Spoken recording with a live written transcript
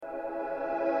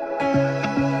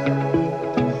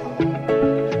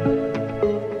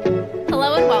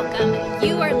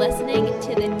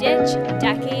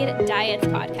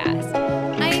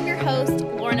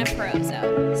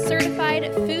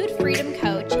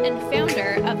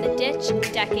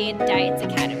Binge Decade Diets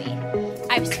Academy.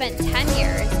 I've spent 10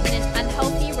 years in an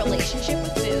unhealthy relationship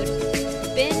with food,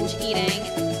 binge eating,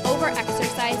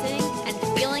 over-exercising, and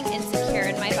feeling insecure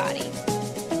in my body.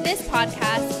 This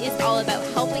podcast is all about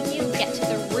helping you get to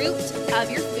the root of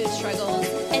your food struggles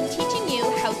and teaching you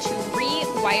how to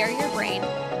rewire your brain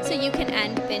so you can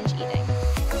end binge eating.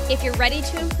 If you're ready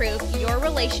to improve your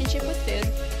relationship with food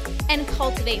and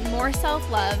cultivate more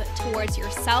self-love towards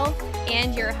yourself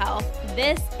and your health,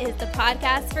 this is the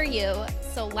podcast for you.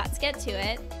 So let's get to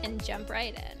it and jump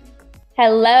right in.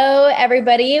 Hello,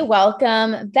 everybody.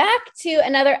 Welcome back to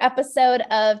another episode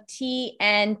of Tea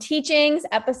and Teachings,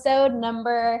 episode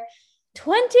number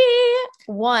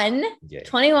 21. Yay.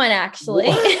 21, actually.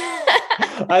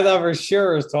 I thought for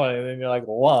sure it was 20, and then you're like,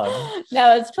 one.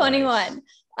 No, it's 21.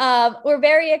 Nice. We're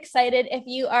very excited. If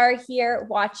you are here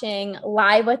watching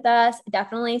live with us,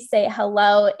 definitely say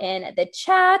hello in the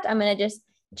chat. I'm going to just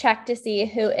check to see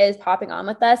who is popping on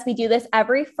with us. We do this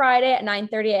every Friday at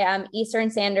 9:30 a.m. Eastern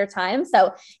Standard Time.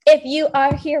 So if you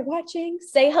are here watching,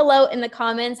 say hello in the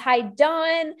comments. Hi,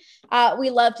 Dawn. We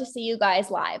love to see you guys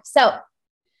live. So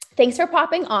thanks for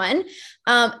popping on.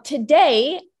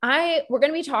 Today, we're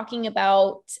going to be talking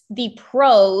about the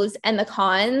pros and the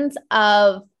cons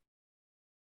of.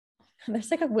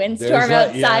 There's like a windstorm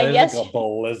outside. There's like a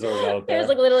blizzard out there. There's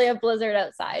like literally a blizzard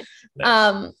outside.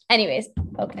 Nice. Anyways,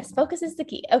 focus is the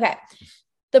key. Okay.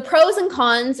 The pros and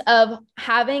cons of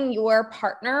having your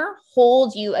partner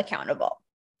hold you accountable.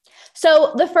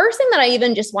 So the first thing that I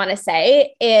even just want to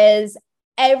say is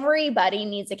everybody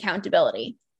needs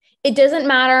accountability. It doesn't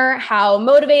matter how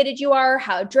motivated you are,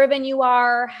 how driven you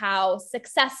are, how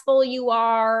successful you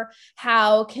are,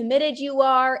 how committed you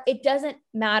are. It doesn't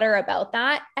matter about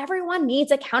that. Everyone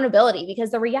needs accountability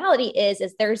because the reality is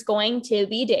there's going to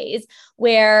be days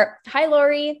where, hi,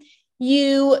 Lori,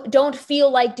 you don't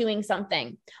feel like doing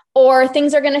something, or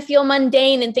things are going to feel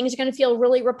mundane and things are going to feel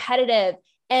really repetitive.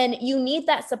 And you need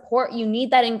that support. You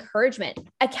need that encouragement.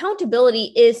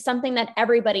 Accountability is something that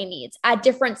everybody needs at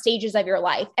different stages of your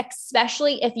life,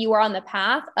 especially if you are on the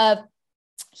path of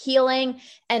healing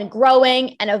and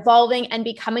growing and evolving and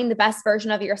becoming the best version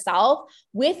of yourself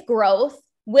with growth,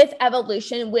 with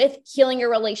evolution, with healing your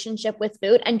relationship with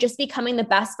food and just becoming the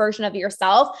best version of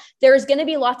yourself. There's going to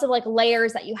be lots of like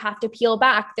layers that you have to peel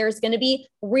back. There's going to be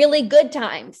really good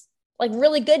times, like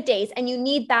really good days. And you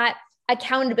need that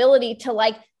accountability to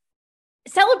like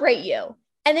celebrate you.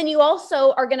 And then you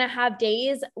also are going to have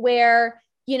days where,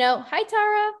 hi,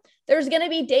 Tara, there's going to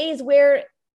be days where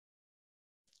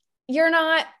you're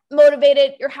not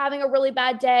motivated. You're having a really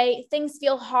bad day. Things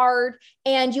feel hard.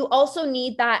 And you also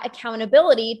need that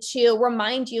accountability to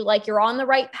remind you, like, you're on the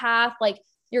right path. Like,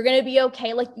 you're going to be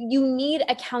okay. Like, you need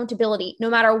accountability no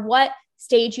matter what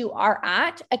stage you are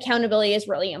at. Accountability is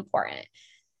really important.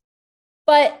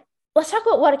 But let's talk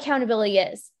about what accountability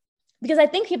is, because I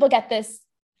think people get this.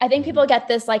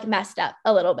 Like messed up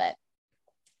a little bit.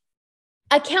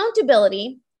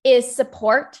 Accountability is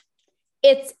support.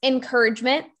 It's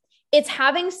encouragement. It's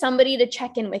having somebody to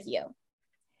check in with you.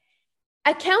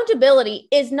 Accountability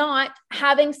is not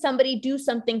having somebody do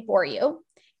something for you.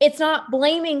 It's not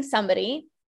blaming somebody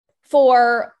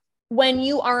for when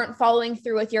you aren't following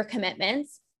through with your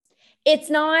commitments. It's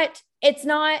not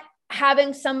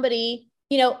having somebody,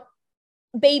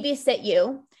 babysit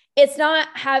you. It's not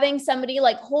having somebody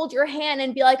like hold your hand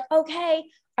and be like, okay,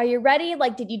 are you ready?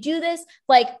 Like, did you do this?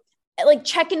 Like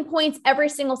check-in points every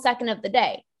single second of the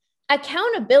day.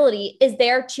 Accountability is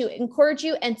there to encourage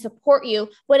you and support you,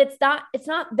 but it's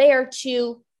not there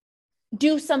to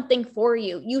do something for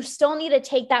you. You still need to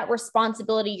take that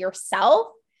responsibility yourself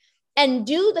and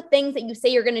do the things that you say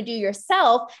you're going to do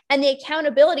yourself. And the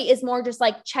accountability is more just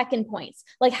like check-in points.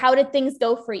 Like, how did things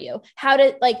go for you? How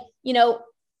did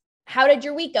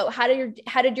your week go? How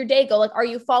did your day go? Like, are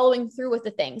you following through with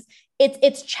the things?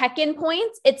 It's check-in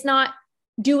points. It's not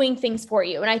doing things for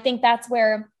you. And I think that's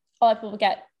where a lot of people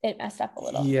get it messed up a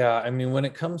little. Yeah. I mean, when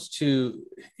it comes to,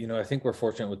 I think we're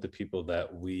fortunate with the people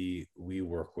that we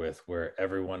work with, where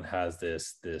everyone has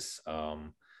this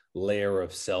layer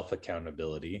of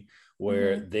self-accountability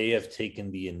where they have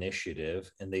taken the initiative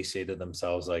and they say to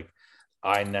themselves, like,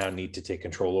 I now need to take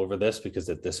control over this because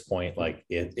at this point, like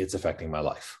it's affecting my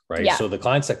life. Right. Yeah. So the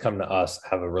clients that come to us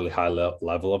have a really high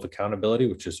level of accountability,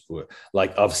 which is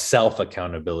like of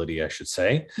self-accountability, I should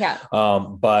say. Yeah.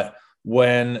 But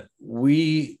when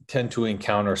we tend to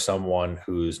encounter someone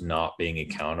who's not being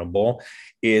accountable,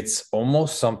 it's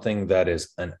almost something that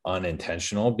is an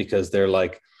unintentional, because they're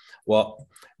like, well,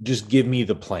 just give me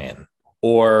the plan,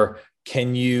 or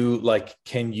can you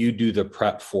do the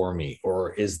prep for me?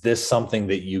 Or is this something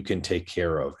that you can take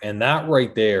care of? And that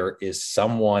right there is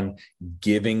someone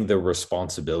giving the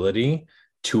responsibility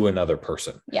to another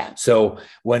person. Yeah. So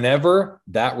whenever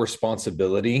that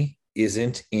responsibility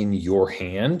isn't in your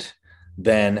hand,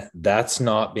 then that's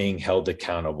not being held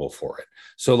accountable for it.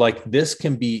 So like this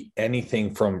can be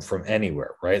anything from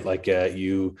anywhere, right? Like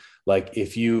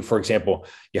if you, for example,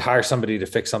 you hire somebody to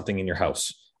fix something in your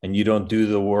house and you don't do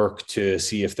the work to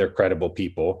see if they're credible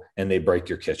people and they break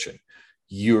your kitchen.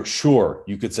 You're sure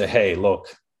you could say, hey, look,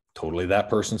 totally that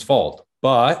person's fault,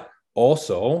 but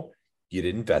also you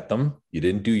didn't vet them. You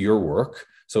didn't do your work.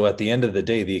 So at the end of the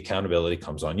day, the accountability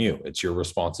comes on you. It's your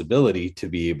responsibility to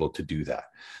be able to do that.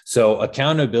 So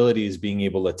accountability is being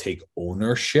able to take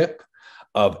ownership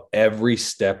of every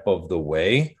step of the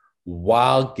way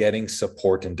while getting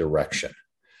support and direction.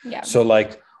 Yeah. So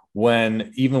like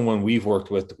when we've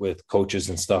worked with coaches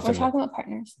and stuff. We're talking about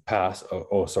partners. Past.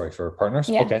 Oh, sorry, for partners.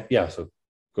 Yeah. Okay. Yeah. So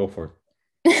go for it.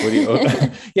 What do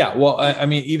you, yeah. Well, I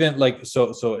mean, even like,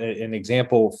 so an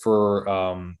example for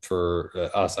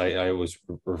us, I always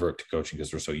revert to coaching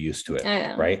because we're so used to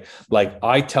it. Right. Like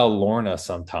I tell Lorna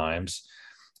sometimes,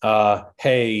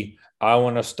 hey, I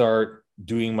want to start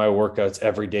doing my workouts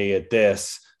every day at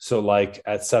this. So like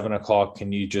at 7:00,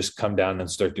 can you just come down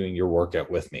and start doing your workout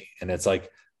with me? And it's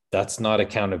like, that's not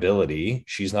accountability.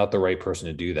 She's not the right person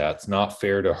to do that. It's not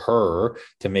fair to her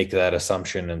to make that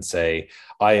assumption and say,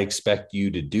 I expect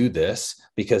you to do this,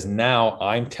 because now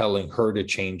I'm telling her to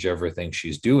change everything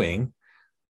she's doing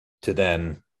to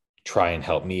then try and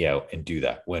help me out and do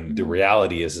that. When the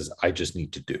reality is I just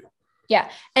need to do. Yeah.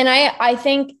 And I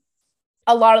think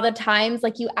a lot of the times,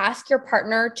 like you ask your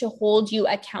partner to hold you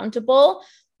accountable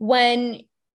when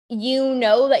you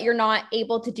know that you're not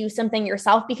able to do something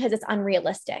yourself because it's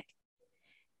unrealistic.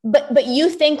 But you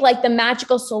think like the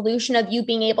magical solution of you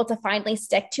being able to finally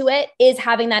stick to it is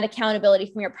having that accountability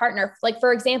from your partner. Like,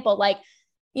 for example, like,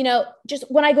 you know, just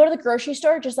when I go to the grocery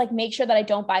store, just like make sure that I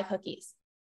don't buy cookies.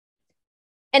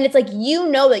 And it's like, you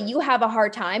know, that you have a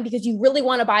hard time because you really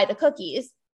want to buy the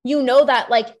cookies. You know that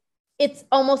like it's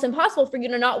almost impossible for you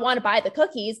to not want to buy the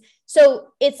cookies. So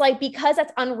it's like, because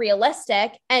that's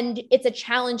unrealistic and it's a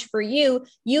challenge for you,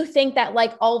 you think that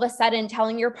like all of a sudden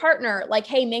telling your partner like,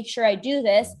 hey, make sure I do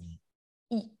this.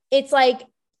 It's like,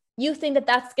 you think that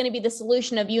that's going to be the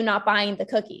solution of you not buying the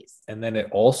cookies. And then it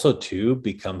also too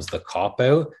becomes the cop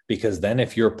out, because then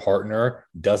if your partner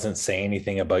doesn't say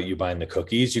anything about you buying the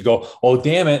cookies, you go, oh,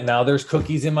 damn it. Now there's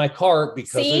cookies in my cart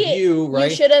because of you, right?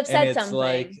 You should have said something.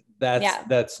 Like,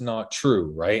 that's not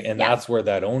true. Right. And that's where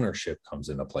that ownership comes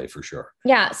into play for sure.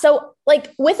 Yeah. So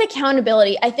like with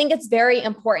accountability, I think it's very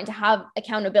important to have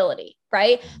accountability,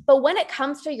 right? But when it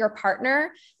comes to your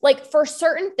partner, like for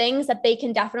certain things that they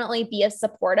can definitely be as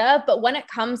supportive, but when it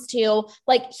comes to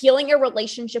like healing your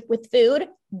relationship with food,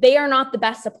 they are not the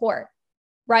best support,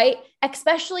 right?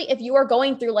 Especially if you are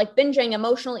going through like binging,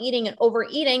 emotional eating, and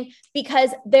overeating,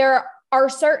 because there are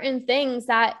certain things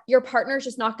that your partner is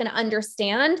just not going to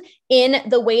understand in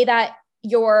the way that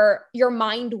your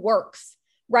mind works,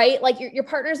 right? Like your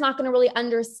partner's not going to really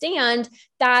understand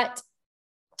that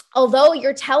although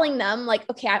you're telling them like,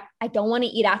 okay, I don't want to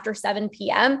eat after 7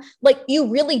 p.m. Like you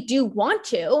really do want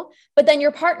to, but then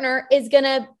your partner is going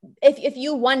to, if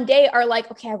you one day are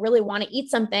like, okay, I really want to eat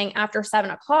something after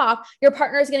 7:00, your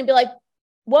partner is going to be like,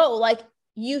 whoa, like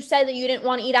you said that you didn't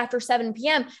want to eat after 7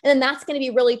 p.m. And then that's going to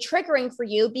be really triggering for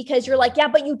you because you're like, yeah,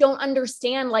 but you don't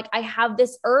understand. Like I have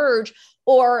this urge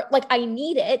or like I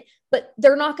need it, but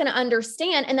they're not going to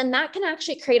understand. And then that can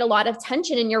actually create a lot of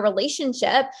tension in your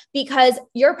relationship because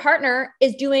your partner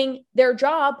is doing their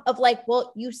job of like,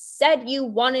 well, you said you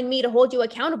wanted me to hold you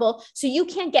accountable. So you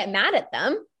can't get mad at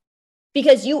them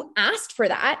because you asked for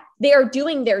that. They are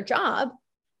doing their job,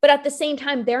 but at the same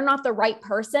time, they're not the right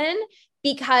person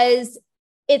because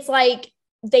it's like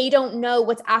they don't know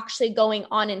what's actually going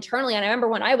on internally. And I remember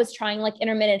when I was trying like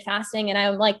intermittent fasting and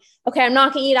I'm like, okay, I'm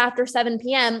not going to eat after 7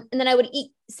 p.m. And then I would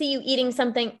see you eating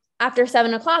something after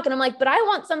 7:00. And I'm like, but I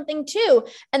want something too.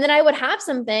 And then I would have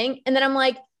something. And then I'm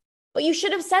like, but you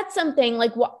should have said something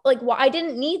like, why I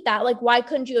didn't need that. Like, why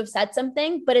couldn't you have said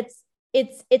something? But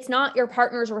it's not your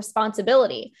partner's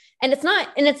responsibility. And it's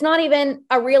not even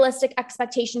a realistic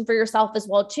expectation for yourself as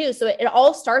well too. So it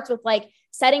all starts with like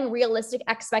setting realistic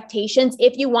expectations.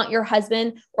 If you want your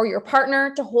husband or your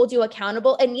partner to hold you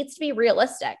accountable, it needs to be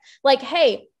realistic. Like,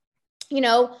 hey, you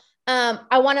know,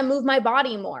 I want to move my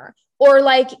body more, or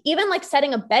like, even like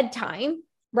setting a bedtime,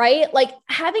 right? Like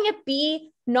having it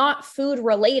be not food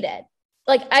related.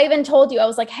 Like I even told you, I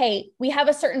was like, hey, we have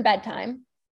a certain bedtime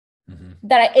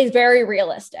that is very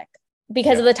realistic,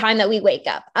 because of the time that we wake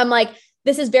up. I'm like,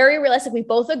 this is very realistic. We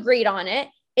both agreed on it.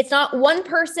 It's not one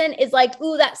person is like,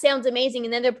 ooh, that sounds amazing.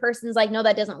 And the other person's like, no,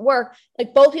 that doesn't work.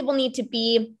 Like both people need to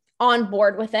be on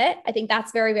board with it. I think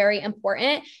that's very, very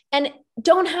important. And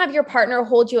don't have your partner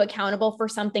hold you accountable for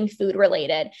something food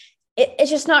related. It's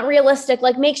just not realistic.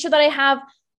 Like make sure that I have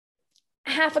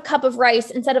half a cup of rice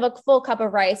instead of a full cup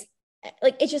of rice.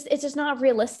 Like it's just not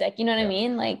realistic. You know what I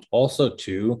mean? Like also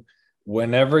too,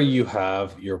 whenever you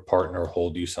have your partner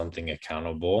hold you something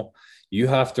accountable, you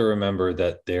have to remember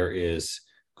that there is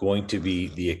going to be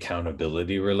the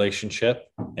accountability relationship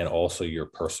and also your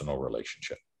personal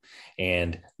relationship.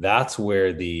 And that's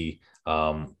where the,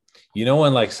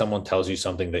 when like someone tells you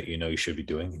something that, you should be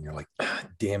doing and you're like,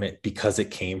 damn it, because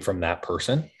it came from that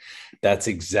person. That's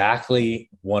exactly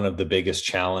one of the biggest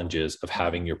challenges of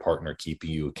having your partner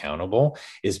keeping you accountable,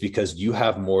 is because you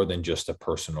have more than just a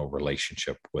personal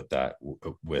relationship with that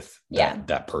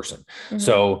person. Mm-hmm.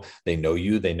 So they know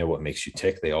you, they know what makes you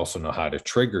tick. They also know how to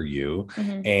trigger you.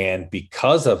 Mm-hmm. And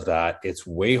because of that, it's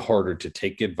way harder to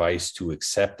take advice, to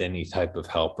accept any type of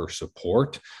help or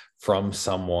support from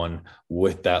someone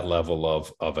with that level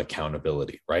of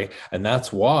accountability, right? And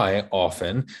that's why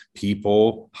often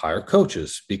people hire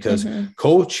coaches, because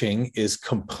coaching is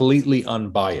completely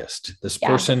unbiased. This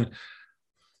person,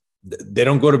 they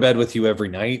don't go to bed with you every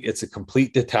night. It's a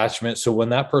complete detachment. So when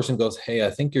that person goes, hey,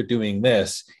 I think you're doing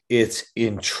this, it's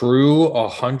in true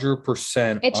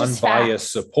 100%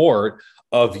 unbiased support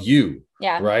of you,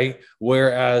 right?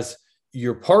 Whereas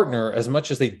your partner, as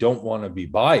much as they don't want to be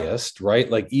biased,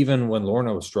 right? Like even when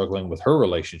Lorna was struggling with her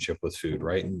relationship with food,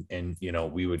 right? And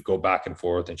we would go back and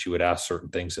forth and she would ask certain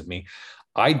things of me.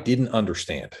 I didn't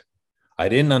understand.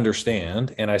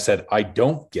 And I said, I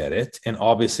don't get it. And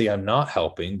obviously I'm not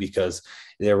helping, because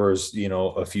there was,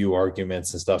 a few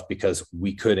arguments and stuff because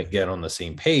we couldn't get on the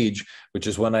same page, which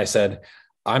is when I said,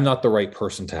 I'm not the right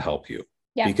person to help you.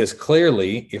 Yeah. Because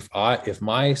clearly if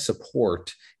my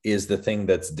support is the thing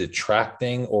that's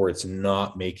detracting or it's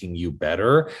not making you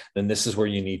better, then this is where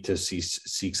you need to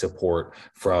seek support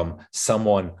from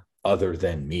someone other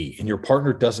than me. And your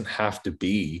partner doesn't have to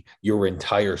be your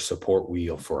entire support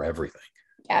wheel for everything.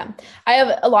 Yeah. I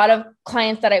have a lot of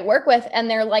clients that I work with, and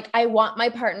they're like, I want my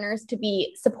partners to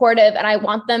be supportive and I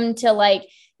want them to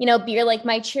be like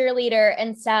my cheerleader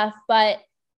and stuff, but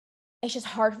it's just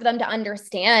hard for them to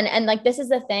understand. And like, this is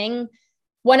the thing.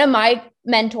 One of my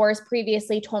mentors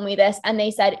previously told me this, and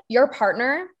they said, your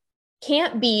partner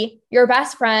can't be your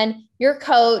best friend, your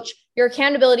coach, your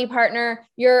accountability partner,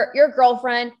 your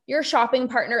girlfriend, your shopping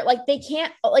partner. Like they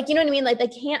can't, like, you know what I mean? Like they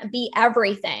can't be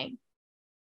everything.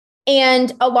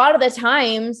 And a lot of the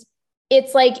times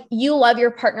it's like, you love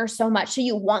your partner so much, so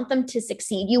you want them to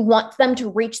succeed. You want them to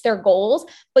reach their goals,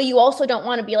 but you also don't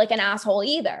want to be like an asshole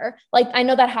either. Like, I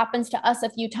know that happens to us a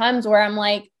few times where I'm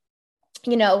like,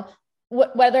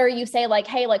 whether you say like,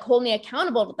 hey, like hold me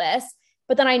accountable to this,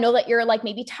 but then I know that you're like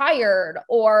maybe tired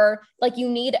or like you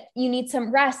need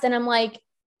some rest. And I'm like,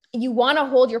 you want to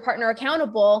hold your partner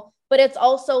accountable, but it's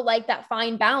also like that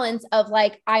fine balance of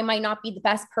like, I might not be the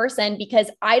best person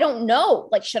because I don't know,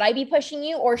 like, should I be pushing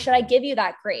you or should I give you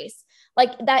that grace?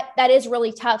 Like that is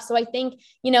really tough. So I think,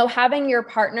 having your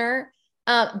partner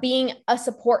being a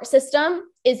support system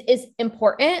is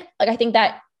important. Like, I think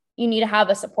that you need to have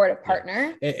a supportive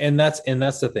partner. And that's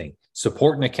the thing.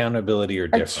 Support and accountability are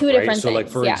different, two different things. So like,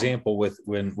 for example, with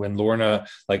when Lorna,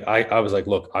 like I was like,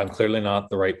 look, I'm clearly not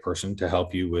the right person to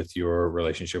help you with your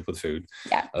relationship with food.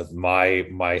 Yeah.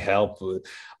 My help,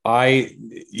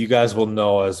 you guys will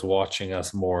know as watching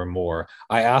us more and more,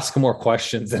 I ask more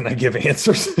questions than I give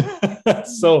answers.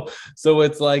 So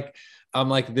it's like, I'm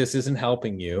like, this isn't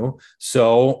helping you.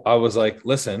 So I was like,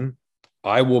 listen,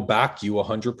 I will back you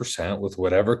 100% with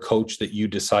whatever coach that you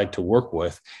decide to work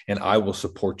with, and I will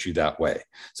support you that way.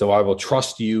 So I will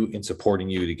trust you in supporting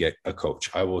you to get a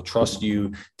coach. I will trust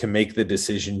you to make the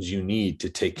decisions you need to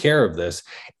take care of this.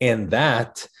 And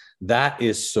that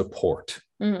is support,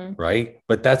 right?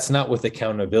 But that's not with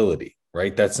accountability,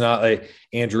 right? That's not like,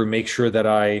 Andrew, make sure that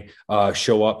I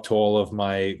show up to all of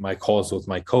my calls with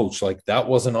my coach. Like, that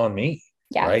wasn't on me.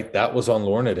 Yeah. Right. That was on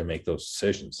Lorna to make those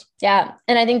decisions. Yeah.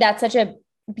 And I think that's such a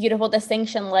beautiful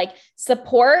distinction. Like,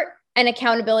 support and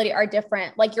accountability are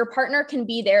different. Like, your partner can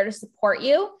be there to support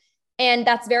you. And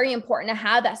that's very important to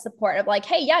have that support of like,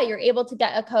 hey, yeah, you're able to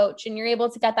get a coach and you're able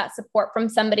to get that support from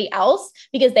somebody else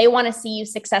because they want to see you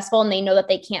successful and they know that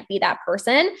they can't be that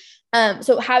person.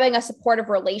 So having a supportive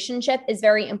relationship is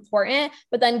very important,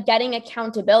 but then getting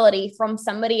accountability from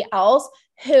somebody else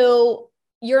who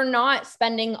you're not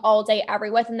spending all day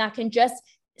every with, and that can just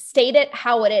state it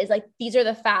how it is. Like, these are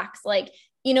the facts. Like,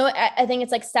 you know, I think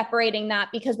it's like separating that,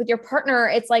 because with your partner,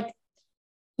 it's like,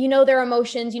 you know, their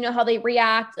emotions, you know, how they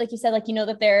react. Like you said, like, you know,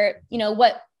 that they're, you know,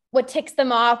 what ticks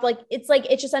them off. Like, it's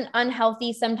just an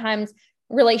unhealthy sometimes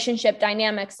relationship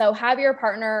dynamic. So have your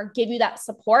partner give you that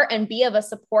support and be of a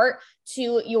support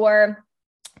to your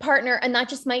partner. And that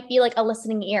just might be like a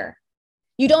listening ear.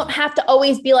 You don't have to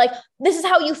always be like, this is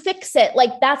how you fix it.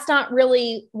 Like, that's not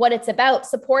really what it's about.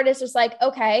 Support is just like,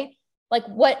 okay, like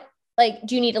what, like,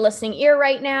 do you need a listening ear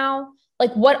right now?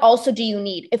 Like, what also do you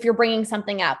need if you're bringing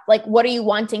something up? Like, what are you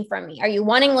wanting from me? Are you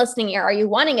wanting listening ear? Are you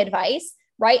wanting advice?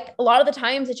 Right? A lot of the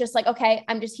times it's just like, okay,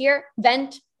 I'm just here,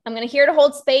 vent. I'm going to here to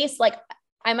hold space. Like,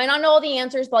 I might not know all the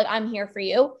answers, but like, I'm here for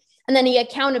you. And then the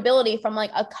accountability from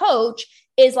like a coach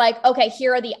is like, okay,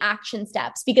 here are the action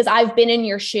steps, because I've been in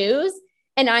your shoes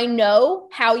and I know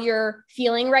how you're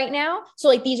feeling right now. So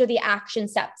like, these are the action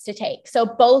steps to take. So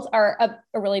both are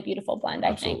a really beautiful blend,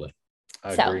 I think.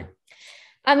 I agree.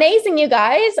 Amazing, you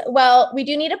guys. Well, we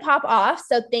do need to pop off.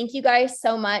 So thank you guys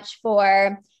so much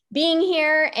for being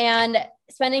here and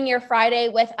spending your Friday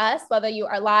with us, whether you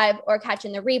are live or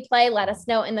catching the replay. Let us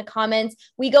know in the comments.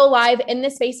 We go live in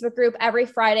this Facebook group every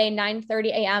Friday, 9:30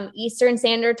 a.m. Eastern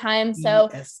Standard Time. So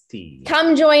EST.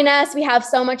 Come join us. We have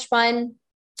so much fun.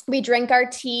 We drink our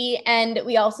tea and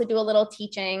we also do a little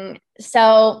teaching.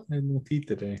 So I had no tea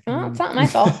today. Oh, it's not my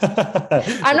fault.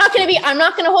 I'm not going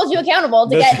to hold you accountable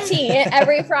to get tea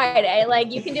every Friday.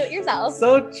 Like, you can do it yourself.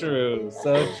 So true.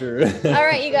 So true. All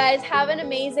right, you guys, have an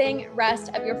amazing rest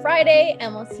of your Friday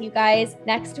and we'll see you guys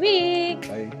next week.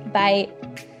 Bye.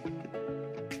 Bye.